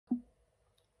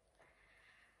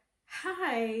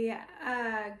Hi,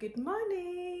 good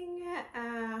morning.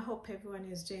 Hope everyone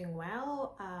is doing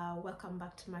well. Welcome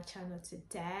back to my channel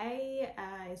today.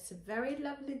 It's a very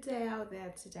lovely day out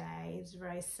there today. It's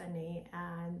very sunny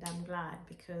and I'm glad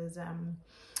because I'm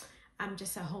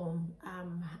just at home.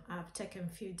 I've taken a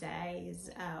few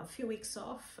days, a few weeks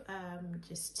off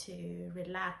just to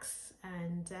relax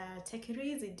and take it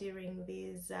easy during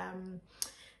these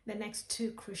the next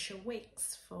 2 crucial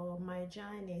weeks for my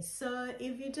journey. So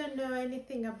if you don't know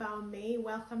anything about me,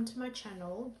 welcome to my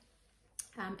channel.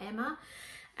 I'm Emma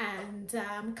and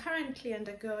I'm currently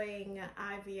undergoing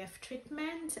IVF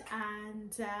treatment,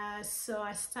 and so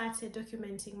I started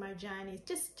documenting my journey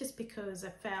just because I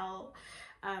felt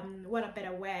what a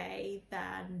better way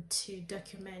than to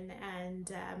document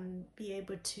and be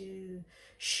able to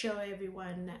show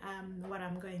everyone what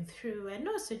I'm going through, and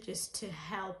also just to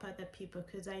help other people,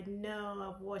 because I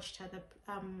know I've watched other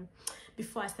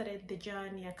before I started the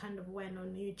journey. I kind of went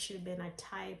on YouTube and I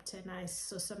typed and I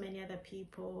saw so many other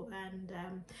people, and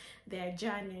their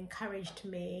journey encouraged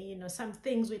me. You know, some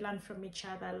things we learn from each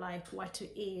other, like what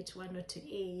to eat, what not to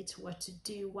eat, what to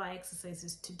do, what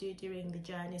exercises to do during the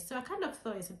journey. So I kind of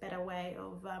thought it's a better way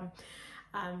of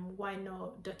why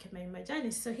not document my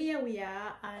journey. So here we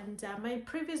are, and my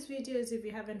previous videos, if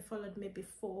you haven't followed me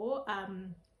before,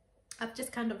 I've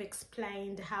just kind of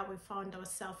explained how we found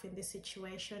ourselves in this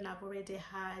situation. I've already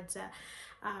had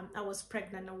I was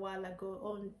pregnant a while ago.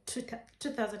 On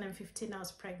 2015 I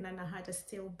was pregnant. I had a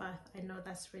stillbirth. I know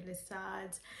that's really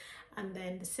sad. And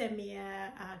then the same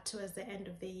year, towards the end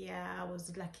of the year, I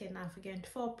was lucky enough again to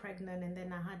fall pregnant, and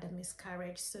then I had a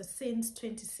miscarriage. So since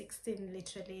 2016,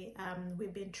 literally,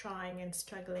 we've been trying and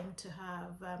struggling to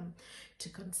have to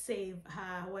conceive.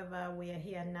 However, we are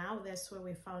here now. That's where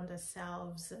we found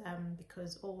ourselves,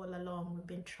 because all along we've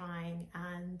been trying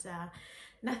and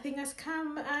nothing has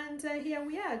come, and here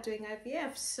we are doing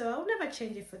IVF. So I'll never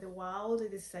change it for the world.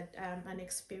 This is an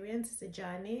experience, it's a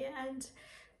journey, and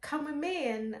come with me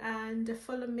and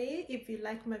follow me. If you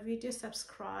like my video,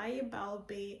 subscribe. I'll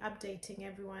be updating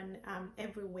everyone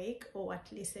every week, or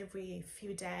at least every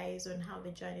few days, on how the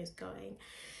journey is going.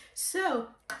 So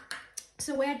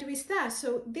where do we start?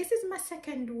 So this is my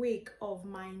second week of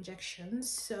my injections.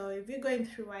 So if you're going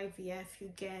through IVF,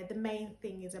 you get, the main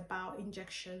thing is about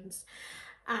injections.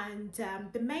 And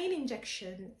the main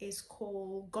injection is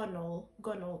called gonal.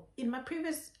 In my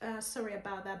previous sorry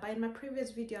about that, but in my previous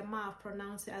video I might have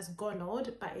pronounced it as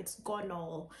gonod, but it's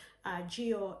gonal, Gonal,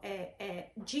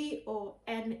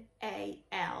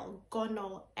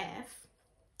 gonal F.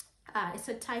 It's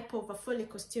a type of a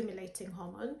follicle stimulating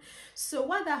hormone. So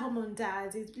what that hormone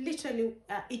does is literally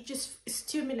it just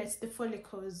stimulates the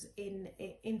follicles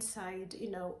inside,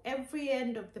 you know, every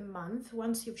end of the month.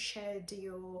 Once you've shed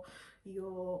your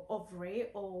ovary,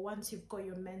 or once you've got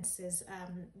your menses,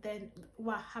 then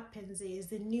what happens is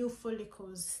the new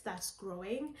follicles starts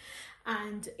growing.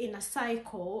 And in a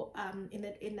cycle,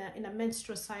 in a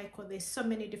menstrual cycle, there's so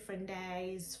many different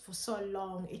days. For so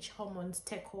long, each hormones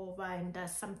take over and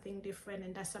does something different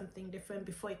and does something different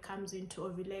before it comes into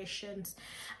ovulations.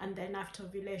 And then after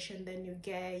ovulation, then you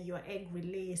get your egg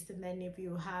released, and then if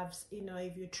you have, you know,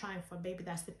 if you're trying for a baby,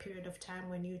 that's the period of time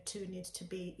when you two need to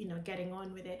be, you know, getting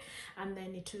on with it, and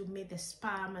then it will meet the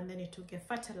sperm, and then it will get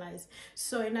fertilized.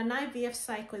 So in an IVF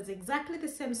cycle, it's exactly the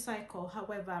same cycle.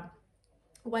 However,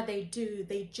 what they do,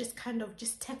 they just kind of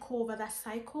just take over that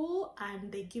cycle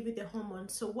and they give you the hormone.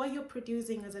 So what you're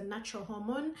producing is a natural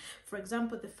hormone. For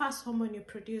example, the first hormone you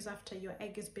produce after your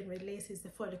egg has been released is the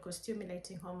follicle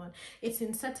stimulating hormone. It's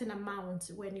in certain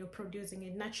amount when you're producing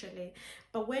it naturally,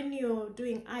 but when you're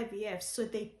doing IVF, so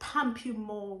they pump you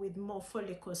more with more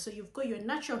follicles. So you've got your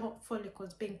natural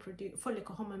follicles being produced,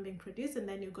 follicle hormone being produced, and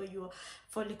then you got your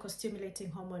follicle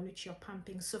stimulating hormone, which you're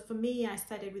pumping. So for me, I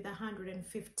started with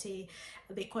 150,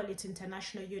 they call it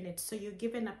international units. So you're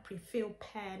given a pre-filled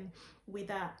pen with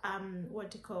a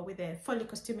with a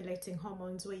follicle stimulating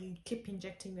hormones, where you keep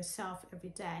injecting yourself every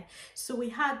day. So we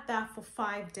had that for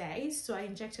 5 days. So I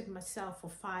injected myself for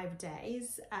 5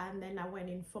 days, and then I went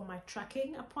in for my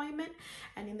tracking appointment.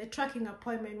 And in the tracking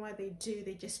appointment, what they do,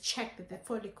 they just check that the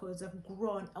follicles have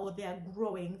grown, or they are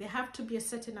growing. They have to be a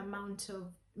certain amount of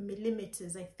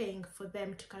millimeters, I think, for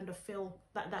them to kind of feel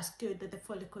that that's good, that the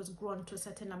follicle's grown to a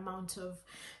certain amount of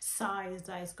size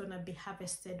that is going to be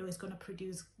harvested or is going to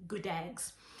produce good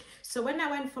eggs. So when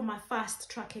I went for my first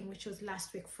tracking, which was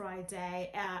last week Friday,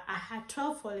 I had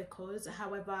 12 follicles.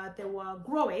 However, they were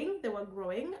growing,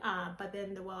 but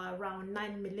then they were around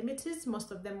 9 millimeters.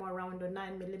 Most of them were around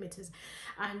 9 millimeters.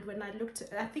 And when I looked,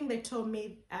 I think they told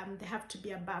me they have to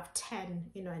be above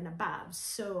 10, you know, and above.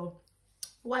 So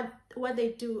what they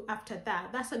do after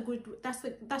that.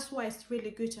 That's why it's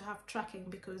really good to have tracking,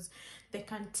 because they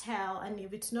can tell, and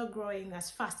if it's not growing as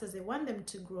fast as they want them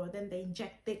to grow, then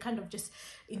they kind of just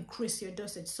increase your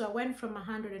dosage. So I went from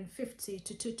 150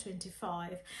 to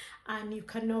 225, and you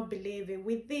cannot believe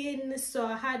it, so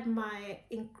I had my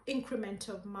increment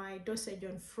of my dosage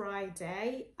on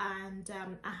Friday, and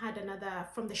I had another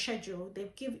from the schedule.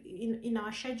 They give in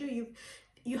our schedule,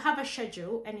 you have a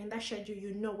schedule, and in that schedule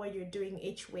you know what you're doing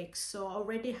each week. So I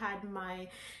already had my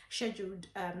scheduled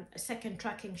second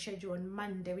tracking schedule on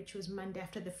Monday, which was Monday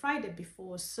after the Friday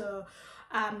before. So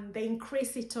they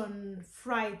increased it on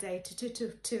Friday to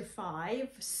 225.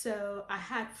 So I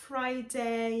had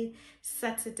Friday,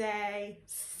 Saturday,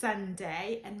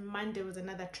 Sunday, and Monday was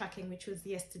another tracking, which was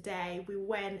yesterday. We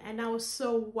went, and I was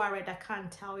so worried. I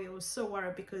can't tell you, I was so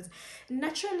worried, because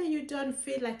naturally you don't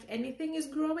feel like anything is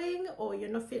growing, or you're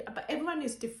not feel, but everyone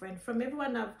is different. From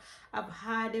everyone I've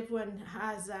had, everyone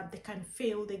has they can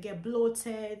feel, they get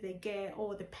bloated, they get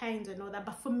all the pains and all that.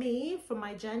 But for me, for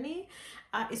my journey,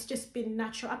 it's just been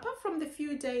natural. Apart from the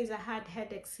few days I had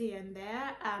headaches here and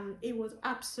there, it was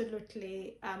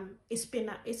absolutely it's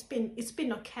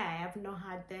been okay. I've not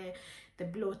had the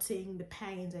bloating, the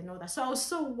pains and all that. So I was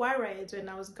so worried when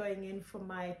I was going in for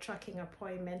my tracking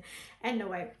appointment.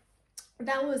 Anyway,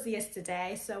 that was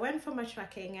yesterday. So I went for my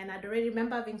tracking, and I'd already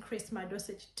remember I've increased my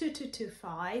dosage to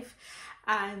 225,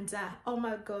 and oh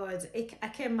my god, I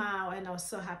came out and I was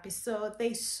so happy. So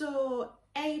they saw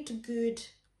 8 good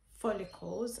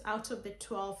follicles out of the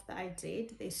 12 that I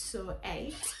did. They saw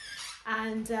 8,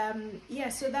 and yeah,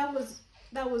 so that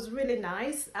was really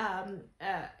nice.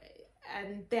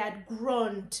 And they had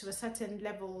grown to a certain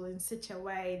level in such a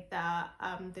way that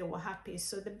they were happy.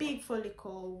 So the big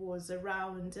follicle was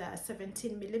around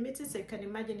 17 millimeters. So you can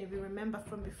imagine, if you remember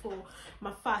from before,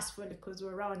 my fast follicles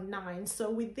were around 9. So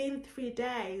within 3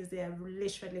 days, they have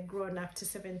literally grown up to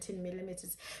 17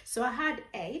 millimeters. So I had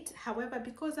 8. However,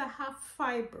 because I have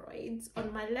fibroids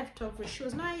on my left ovary, she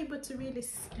was not able to really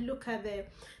look at the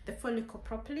follicle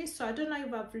properly. So I don't know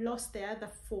if I've lost the other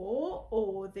 4,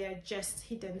 or they're just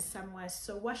hidden somewhere.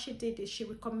 So what she did is she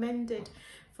recommended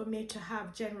for me to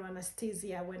have general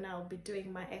anesthesia when I'll be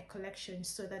doing my egg collection,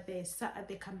 so that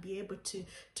they can be able to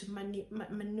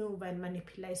maneuver and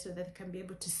manipulate, so that they can be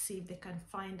able to see if they can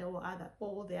find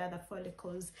all the other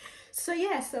follicles. So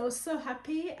yes, I was so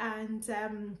happy. And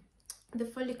the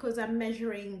follicles are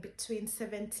measuring between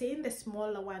 17. The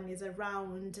smaller one is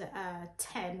around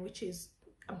 10, which is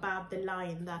above the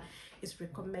line that is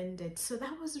recommended. So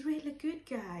that was really good,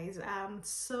 guys. I'm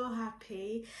so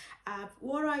happy.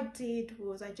 What I did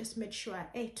was I just made sure I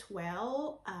ate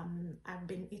well. I've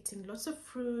been eating lots of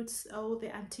fruits, all the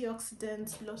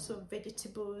antioxidants, lots of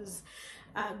vegetables,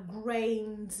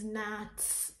 grains,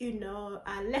 nuts,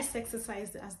 less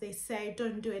exercise, as they say.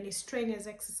 Don't do any strenuous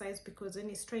exercise, because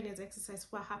any strenuous exercise,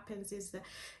 what happens is that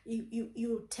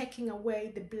you're taking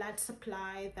away the blood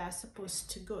supply that's supposed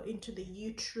to go into the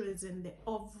uterus and the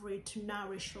ovary to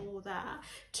nourish all that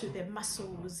to the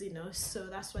muscles, so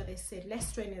that's why they say less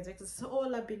strenuous exercise. So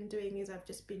all I've been doing is I've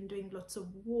just been doing lots of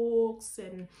walks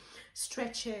and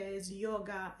stretches,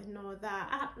 yoga and all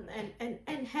that.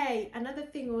 And hey, another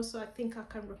thing also I think I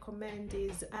can recommend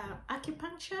is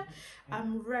acupuncture.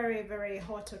 I'm very, very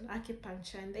hot on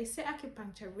acupuncture, and they say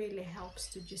acupuncture really helps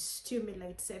to just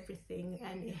stimulates everything,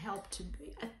 and it helped to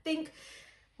I think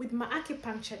with my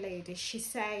acupuncture lady, she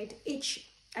said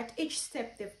at each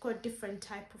step they've got different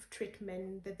type of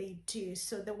treatment that they do.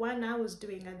 So the one I was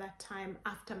doing at that time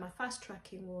after my fast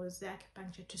tracking was the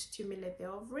acupuncture to stimulate the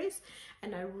ovaries,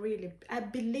 and I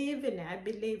believe in it. I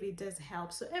believe it does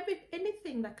help. So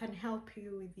anything that can help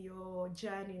you with your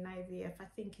journey in IVF, I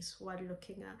think is worth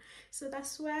looking at. So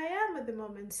that's where I am at the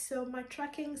moment. So my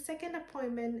tracking second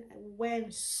appointment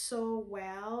went so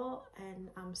well, and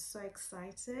I'm so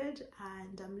excited,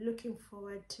 and I'm looking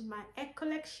forward to my egg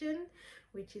collection,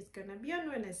 which is gonna be on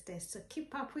Wednesday. So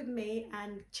keep up with me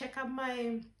and check out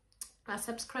my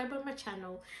subscribe on my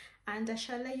channel, and I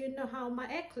shall let you know how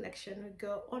my egg collection will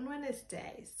go on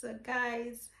Wednesday. So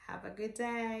guys, have a good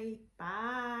day.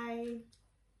 Bye.